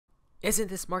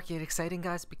Isn't this market exciting,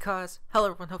 guys? Because,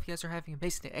 hello everyone, hope you guys are having an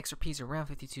amazing day. XRP is around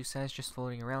 52 cents, just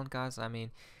floating around, guys. I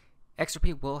mean,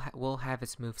 XRP will have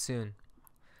its move soon.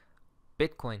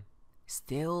 Bitcoin,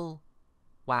 still,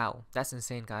 wow, that's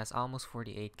insane, guys. Almost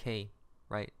 48K,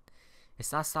 right?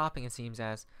 It's not stopping, it seems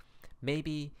as.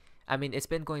 Maybe, I mean, it's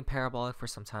been going parabolic for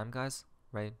some time, guys,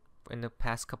 right? In the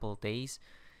past couple of days.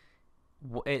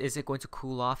 Is it going to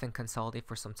cool off and consolidate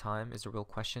for some time is the real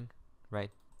question,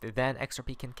 right? Then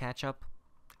XRP can catch up,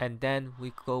 and then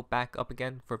we go back up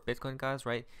again for Bitcoin, guys,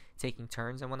 right? Taking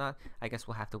turns and whatnot. I guess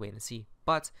we'll have to wait and see.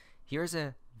 But here's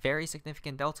a very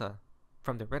significant delta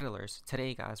from the Riddlers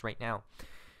today, guys, right now.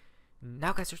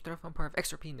 Now, guys, there's one part of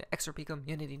XRP in the XRP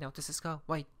community. Now, this is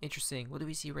quite interesting. What do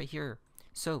we see right here?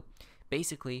 So,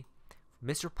 basically,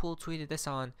 Mr. Poole tweeted this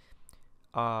on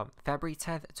February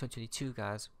 10th, 2022,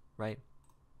 guys, right?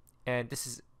 And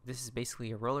this is basically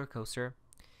a roller coaster.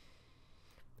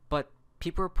 But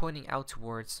people are pointing out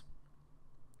towards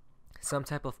some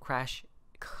type of crash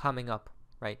coming up,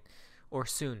 right? Or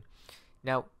soon.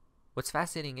 Now, what's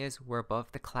fascinating is we're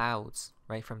above the clouds,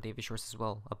 right? From David Shorts as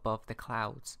well, above the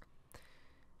clouds.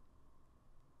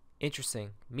 Interesting.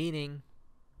 Meaning,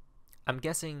 I'm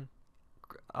guessing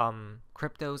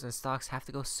cryptos and stocks have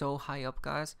to go so high up,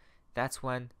 guys. That's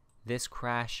when this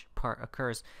crash part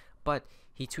occurs. But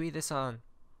he tweeted this on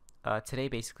today,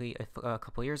 basically, a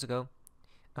couple years ago.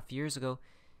 A few years ago,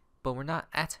 but we're not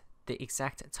at the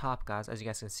exact top, guys, as you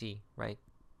guys can see, right?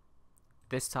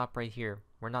 This top right here,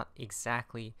 we're not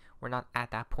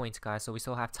at that point, guys, so we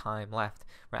still have time left,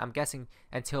 right? I'm guessing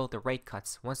until the rate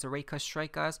cuts. Once the rate cuts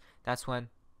strike, guys, that's when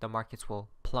the markets will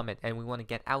plummet, and we want to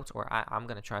get out, or I'm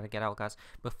gonna try to get out, guys,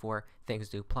 before things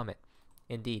do plummet.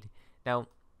 Indeed. Now,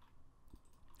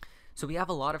 so we have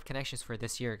a lot of connections for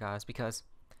this year, guys, because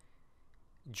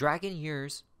dragon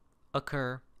years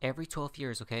occur every 12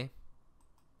 years, okay?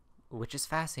 Which is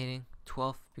fascinating.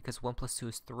 12 because 1 plus 2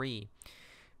 is 3.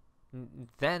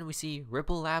 Then we see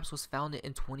Ripple Labs was founded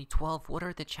in 2012. What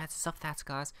are the chances of that,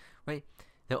 guys? Right?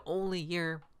 The only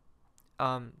year,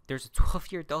 there's a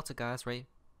 12-year delta, guys, right?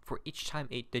 For each time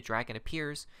the dragon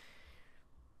appears.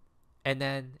 And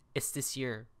then it's this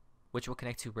year, which will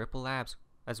connect to Ripple Labs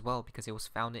as well, because it was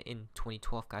founded in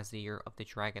 2012, guys, the year of the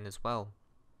dragon as well.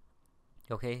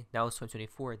 Okay, now it's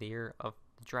 2024, the year of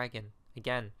the dragon.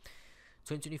 Again,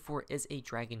 2024 is a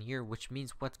dragon year, which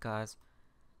means what, guys?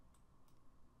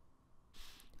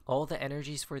 All the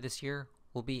energies for this year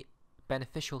will be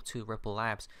beneficial to Ripple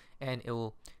Labs, and it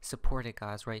will support it,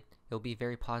 guys, right? It will be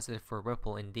very positive for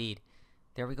Ripple indeed.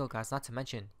 There we go, guys. Not to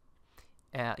mention,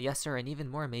 yes, sir, and even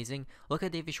more amazing, look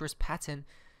at David Short's patent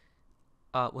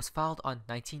was filed on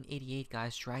 1988,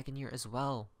 guys, dragon year as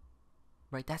well.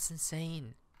 Right, that's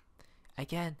insane.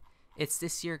 Again, it's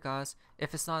this year, guys.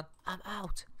 If it's not, I'm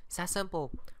out. It's that simple,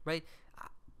 right?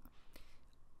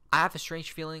 I have a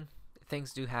strange feeling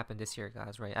things do happen this year,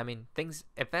 guys, right? I mean,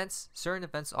 certain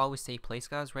events always take place,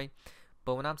 guys, right?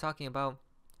 But when I'm talking about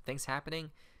things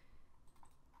happening,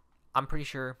 I'm pretty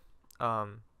sure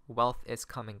wealth is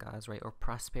coming, guys, right? Or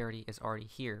prosperity is already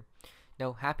here.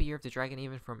 Now, happy year of the dragon,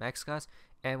 even from X, guys.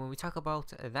 And when we talk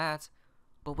about that,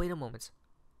 but wait a moment.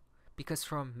 Because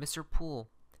from Mr. Poole,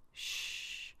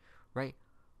 shh, right?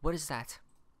 What is that?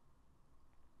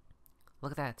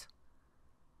 Look at that.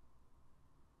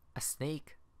 A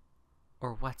snake?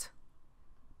 Or what?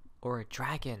 Or a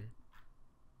dragon?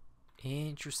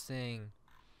 Interesting.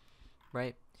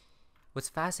 Right? What's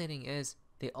fascinating is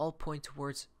they all point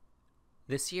towards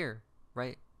this year,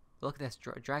 right? Look at this,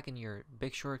 dragon year.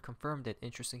 Big Short confirmed it.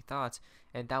 Interesting thoughts.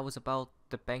 And that was about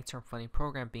the bank term funding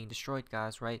program being destroyed,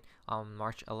 guys, right? On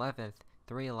March 11th,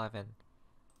 3/11.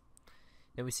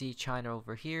 Then we see China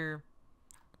over here.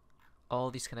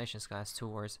 All these connections, guys,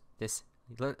 towards this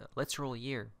literal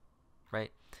year,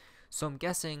 right? So I'm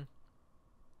guessing,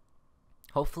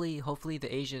 hopefully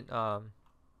the Asian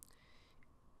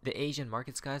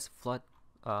markets, guys, flood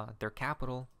their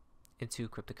capital into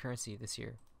cryptocurrency this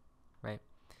year, right?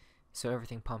 So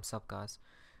everything pumps up, guys.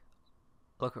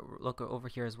 Look over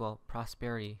here as well.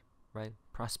 Prosperity, right?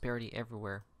 Prosperity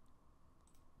everywhere.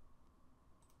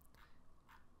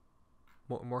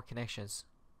 More connections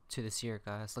to this year,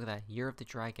 guys. Look at that, year of the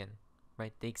dragon,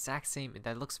 right? The exact same.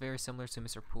 That looks very similar to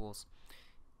Mr. Poole's.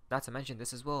 Not to mention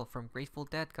this as well from Grateful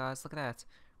Dead, guys. Look at that,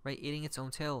 right? Eating its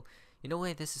own tail. You know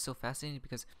why this is so fascinating?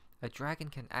 Because a dragon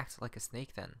can act like a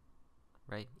snake, then,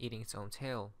 right? Eating its own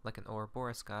tail like an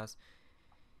Ouroboros, guys.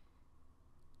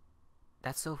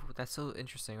 That's so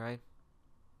interesting, right?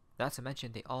 Not to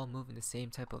mention they all move in the same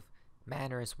type of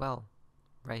manner as well,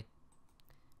 right?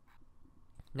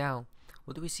 Now,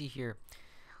 what do we see here?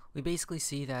 We basically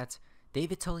see that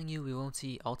David telling you we won't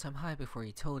see all-time high before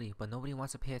utility, but nobody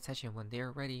wants to pay attention. When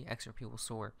they're ready, XRP will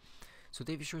soar. So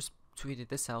David Shore tweeted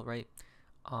this out right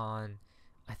on,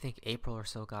 I think, April or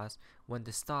so, guys, when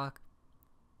the stock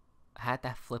had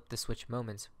that flip the switch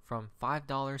moment from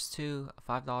 $5 to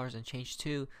 $5 and change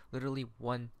to literally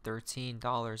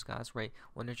 $113, guys, right?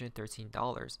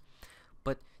 $113.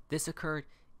 But this occurred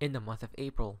in the month of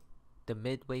April, the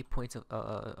midway point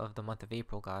of the month of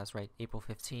April, guys, right? April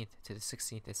 15th to the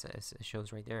 16th, it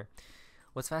shows right there.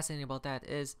 What's fascinating about that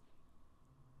is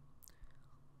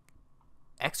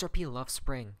XRP loves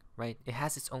spring, right? It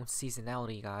has its own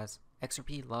seasonality, guys.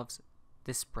 XRP loves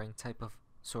this spring type of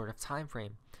sort of time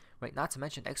frame, right? Not to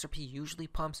mention XRP usually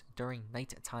pumps during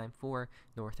night time for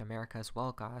North America as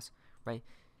well, guys, right?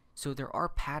 So there are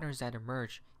patterns that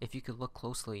emerge if you could look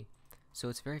closely. So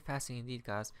it's very fascinating indeed,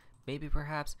 guys. Maybe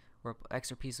perhaps where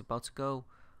XRP is about to go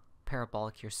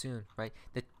parabolic here soon, right?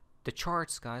 The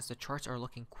charts, guys, the charts are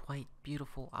looking quite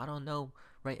beautiful. I don't know,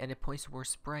 right? And it points towards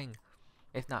spring,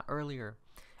 if not earlier,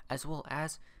 as well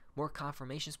as more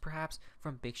confirmations perhaps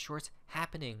from big shorts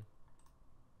happening.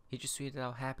 He just tweeted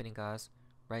out happening, guys,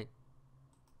 right?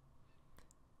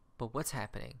 But what's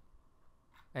happening?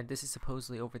 And this is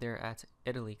supposedly over there at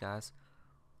Italy, guys,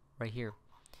 right here.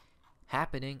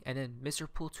 Happening, and then Mr.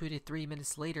 Poole tweeted 3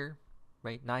 minutes later,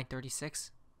 right?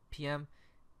 9:36 p.m.,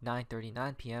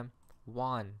 9:39 p.m.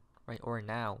 One, right? Or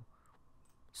now.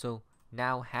 So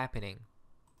now happening.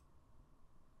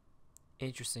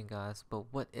 Interesting, guys.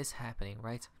 But what is happening,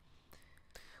 right?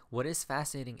 What is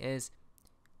fascinating is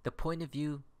the point of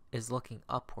view is looking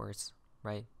upwards,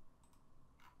 right?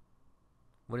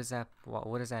 What does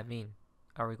that mean?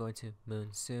 Are we going to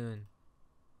moon soon,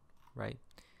 right?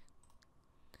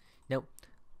 Now,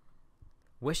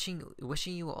 wishing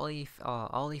you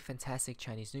all a fantastic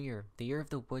Chinese New Year, the year of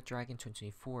the Wood Dragon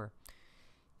 2024.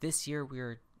 This year we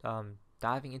are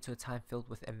diving into a time filled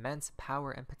with immense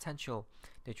power and potential.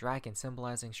 The dragon,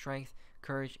 symbolizing strength,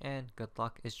 courage, and good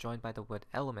luck, is joined by the wood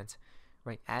element,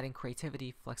 right? Adding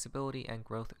creativity, flexibility, and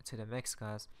growth to the mix,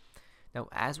 guys. Now,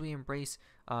 as we embrace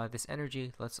this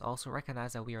energy, let's also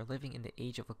recognize that we are living in the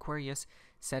age of Aquarius,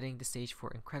 setting the stage for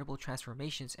incredible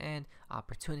transformations and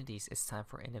opportunities. It's time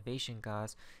for innovation,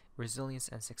 guys, resilience,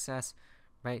 and success,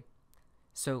 right?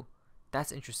 So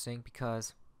that's interesting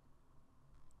because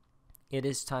it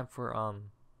is time for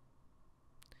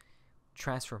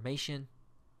transformation,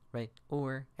 right?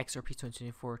 Or XRP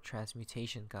 2024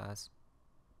 transmutation, guys,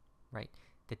 right?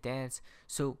 The dance.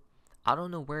 So I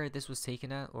don't know where this was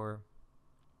taken at or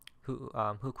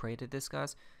who created this,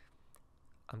 guys.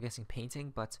 I'm guessing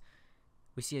painting, but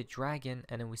we see a dragon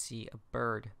and then we see a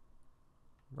bird,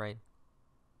 right?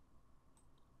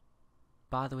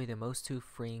 By the way, the most two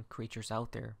freeing creatures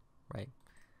out there, right?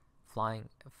 Flying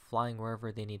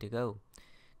wherever they need to go.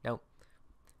 Now,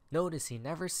 notice he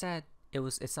never said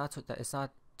it's not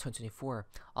 2024.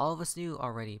 All of us knew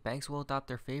already. Banks will adopt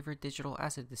their favorite digital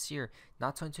asset this year,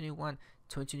 not 2021,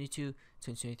 2022,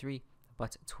 2023,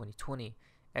 but 2020.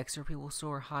 XRP will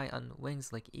soar high on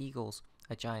wings like eagles.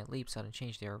 A giant leap, sudden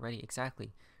change. They are ready,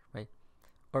 exactly, right?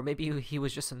 Or maybe he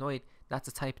was just annoyed not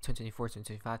to type 2024,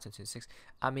 2025, 2026.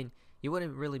 I mean, you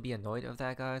wouldn't really be annoyed of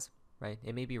that, guys, right?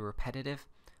 It may be repetitive,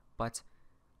 but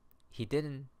he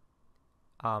didn't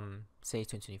say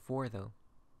 2024 though,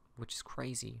 which is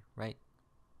crazy, right?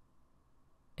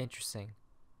 Interesting.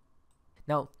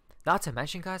 Now, not to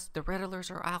mention, guys, the Riddlers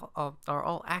are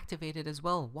all activated as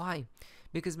well. Why?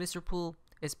 Because Mr. Poole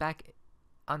is back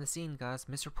on the scene, guys.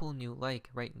 Mr. Poole new like,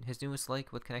 right? His newest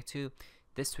like would connect to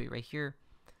this tweet right here.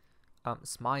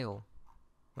 Smile,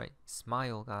 right?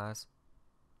 Smile, guys.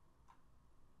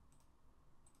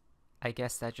 I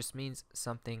guess that just means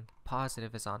something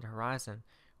positive is on the horizon,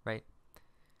 right?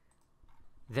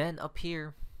 Then up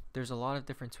here, there's a lot of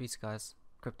different tweets, guys.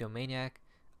 Cryptomaniac,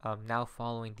 now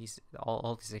following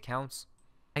all these accounts.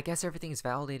 I guess everything is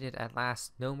validated at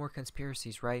last. No more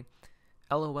conspiracies, right?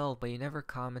 LOL, but you never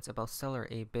comment about seller,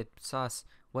 a bit sus.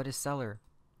 What is seller?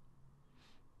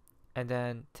 And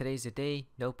then today's the day.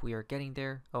 Nope, we are getting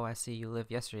there. Oh, I see you live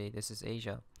yesterday. This is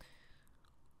Asia.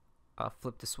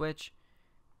 Flip the switch.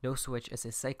 No switch is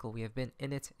a cycle. We have been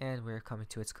in it and we're coming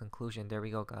to its conclusion. There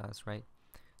we go, guys, right?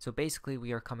 So basically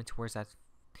we are coming towards that.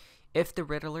 If the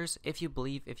Riddlers, if you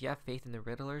have faith in the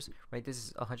Riddlers, right, this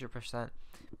is 100%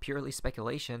 purely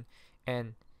speculation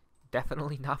and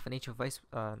definitely not financial advice,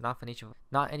 not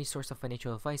any source of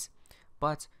financial advice,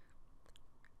 but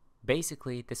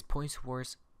basically this points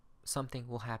towards something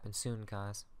will happen soon,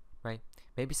 guys, right?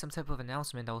 Maybe some type of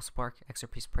announcement that will spark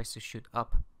XRP's price to shoot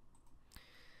up.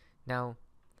 Now,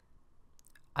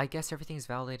 I guess everything is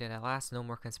validated at last. No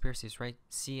more conspiracies, right?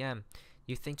 CM.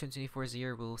 You think 2024 is the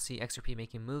year we'll see XRP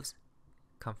making moves?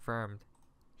 Confirmed.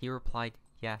 He replied,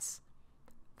 yes.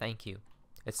 Thank you.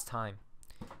 It's time,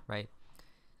 right?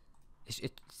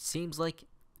 It seems like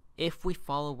if we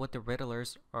follow what the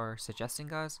Riddlers are suggesting,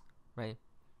 guys, right,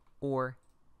 or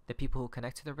the people who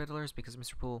connect to the Riddlers, because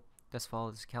Mr. Poole does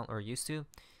follow this account, or used to,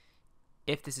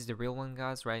 if this is the real one,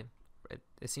 guys, right,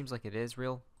 it seems like it is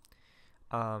real,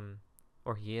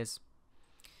 or he is.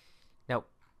 Now,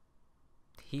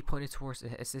 he pointed towards,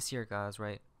 it's this year, guys,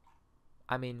 right?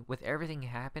 I mean, with everything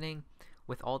happening,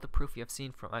 with all the proof you have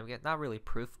seen from, I mean, not really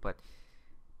proof, but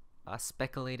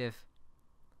speculative,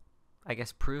 I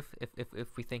guess, proof,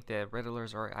 if we think the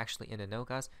Riddlers are actually in the know,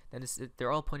 guys, then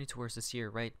they're all pointing towards this year,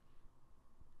 right?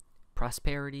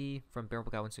 Prosperity from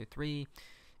Bearable Guy 1, 2, 3,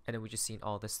 and then we just seen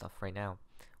all this stuff right now.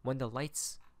 When the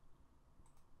lights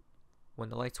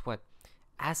what?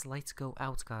 As lights go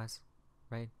out, guys,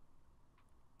 right?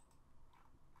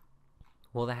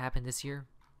 Will that happen this year?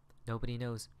 Nobody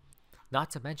knows.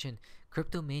 Not to mention,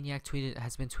 Crypto Maniac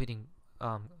has been tweeting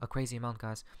a crazy amount,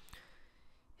 guys.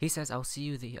 He says, I'll see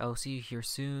you here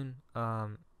soon.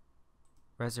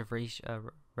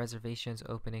 Reservations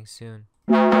opening soon.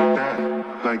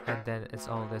 And then it's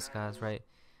all this, guys, right?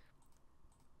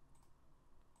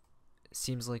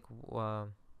 Seems like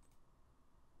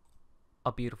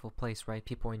a beautiful place, right?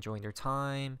 People are enjoying their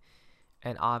time,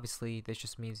 and obviously this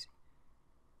just means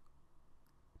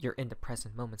you're in the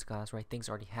present moments, guys, right? Things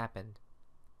already happened.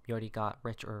 You already got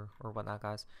rich or whatnot,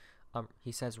 guys.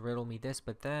 He says, riddle me this,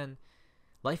 but then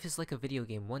life is like a video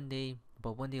game. One day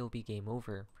will be game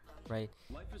over, right?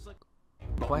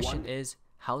 The question is,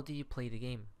 how did you play the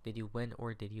game? Did you win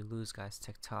or did you lose, guys?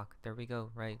 TikTok. There we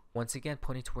go, right? Once again,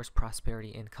 pointing towards prosperity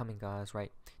incoming, guys,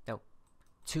 right? Now,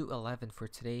 2/11 for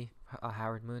today,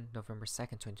 Howard Moon, November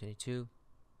 2nd, 2022.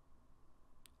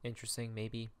 Interesting,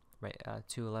 maybe, right?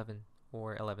 2/11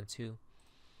 or 11/2.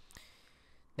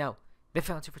 Now, the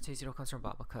fountain for today's video comes from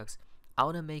Baba Cugs. I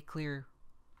want to make clear,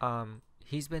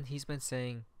 he's been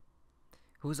saying,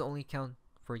 who's the only account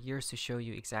for years to show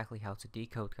you exactly how to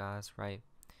decode, guys, right?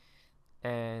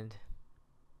 And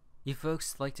you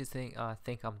folks like to think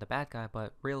I'm the bad guy,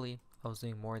 but really, I was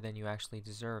doing more than you actually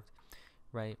deserved,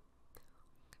 right?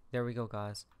 There we go,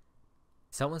 guys.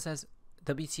 Someone says,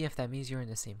 WTF, that means you're in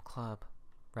the same club,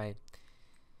 right?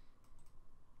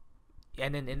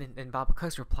 And then Baba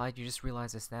Cooks replied, you just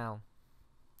realize this now.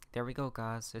 There we go,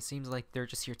 guys. It seems like they're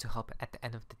just here to help at the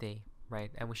end of the day,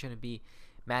 right? And we shouldn't be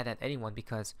mad at anyone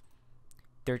because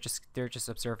they're just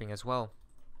observing as well,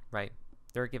 right?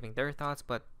 They're giving their thoughts,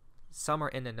 but some are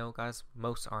in the know, guys.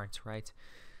 Most aren't, right?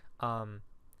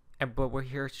 But we're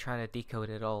here trying to decode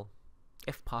it all,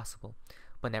 if possible,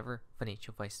 but never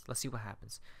financial advice. Let's see what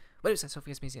happens. But anyways, that's all for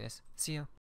you guys. See ya.